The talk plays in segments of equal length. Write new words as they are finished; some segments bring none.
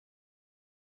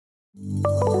In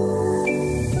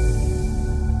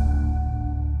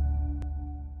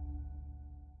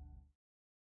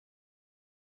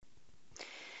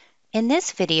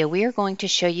this video, we are going to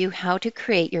show you how to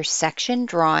create your section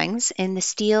drawings in the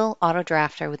Steel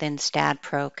AutoDrafter within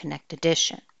STAAD.Pro Connect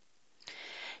Edition.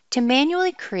 To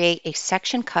manually create a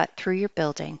section cut through your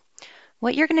building,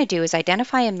 what you're going to do is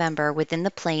identify a member within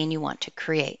the plane you want to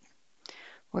create.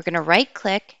 We're going to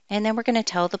right-click, and then we're going to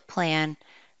tell the program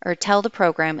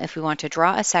if we want to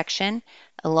draw a section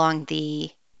along the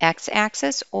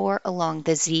x-axis or along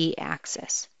the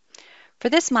z-axis. For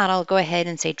this model, I'll go ahead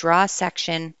and say draw a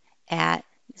section at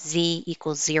z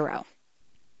equals 0.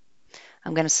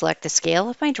 I'm going to select the scale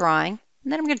of my drawing,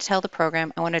 and then I'm going to tell the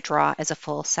program I want to draw as a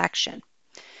full section.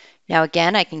 Now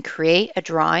again, I can create a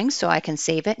drawing so I can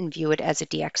save it and view it as a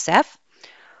DXF,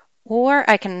 or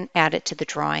I can add it to the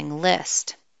drawing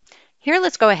list. Here,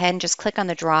 let's go ahead and just click on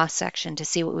the draw section to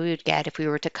see what we would get if we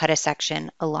were to cut a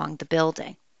section along the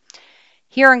building.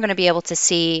 Here I'm going to be able to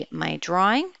see my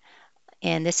drawing,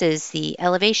 and this is the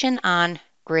elevation on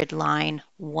grid line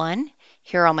 1.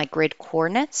 Here are all my grid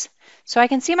coordinates. So I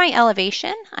can see my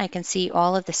elevation. I can see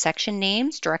all of the section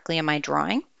names directly in my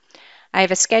drawing. I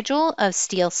have a schedule of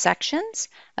steel sections,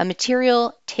 a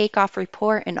material takeoff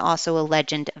report, and also a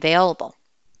legend available.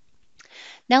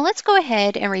 Now let's go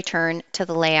ahead and return to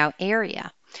the layout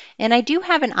area. And I do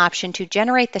have an option to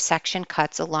generate the section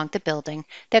cuts along the building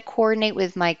that coordinate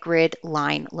with my grid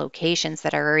line locations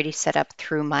that are already set up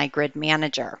through my grid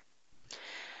manager.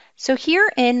 So here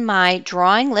in my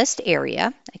drawing list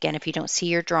area, again, if you don't see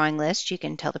your drawing list, you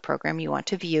can tell the program you want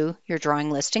to view your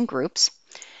drawing list in groups.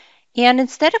 And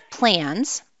instead of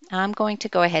plans, I'm going to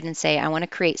go ahead and say I want to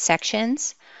create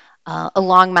sections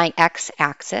along my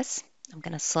x-axis. I'm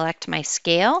going to select my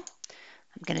scale.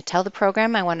 I'm going to tell the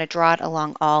program I want to draw it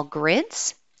along all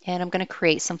grids, and I'm going to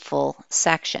create some full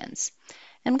sections.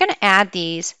 I'm going to add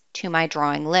these to my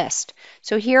drawing list.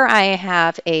 So here I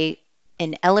have an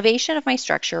elevation of my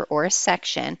structure or a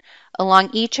section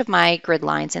along each of my grid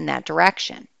lines in that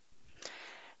direction.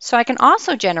 So I can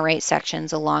also generate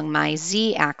sections along my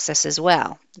z-axis as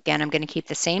well. Again, I'm going to keep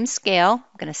the same scale.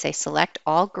 I'm going to say select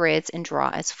all grids and draw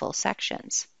as full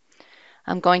sections.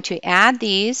 I'm going to add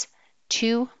these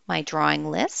to my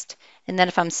drawing list, and then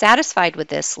if I'm satisfied with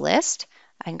this list,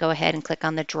 I can go ahead and click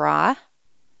on the draw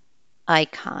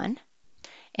icon,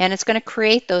 and it's going to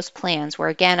create those plans where,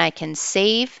 again, I can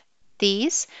save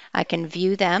these, I can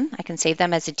view them, I can save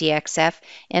them as a DXF,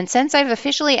 and since I've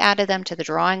officially added them to the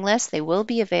drawing list, they will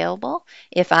be available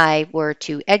if I were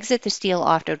to exit the Steel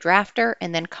AutoDrafter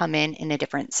and then come in a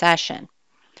different session.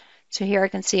 So here I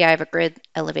can see I have a grid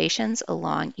elevations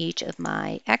along each of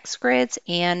my X grids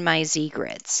and my Z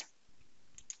grids.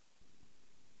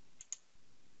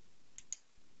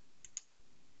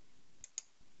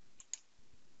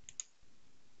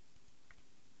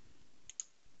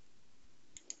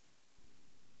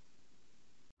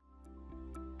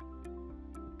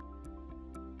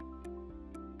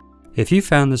 If you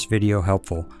found this video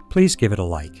helpful, please give it a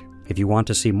like. If you want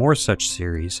to see more such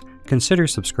series, consider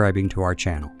subscribing to our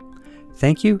channel.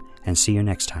 Thank you, and see you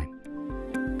next time.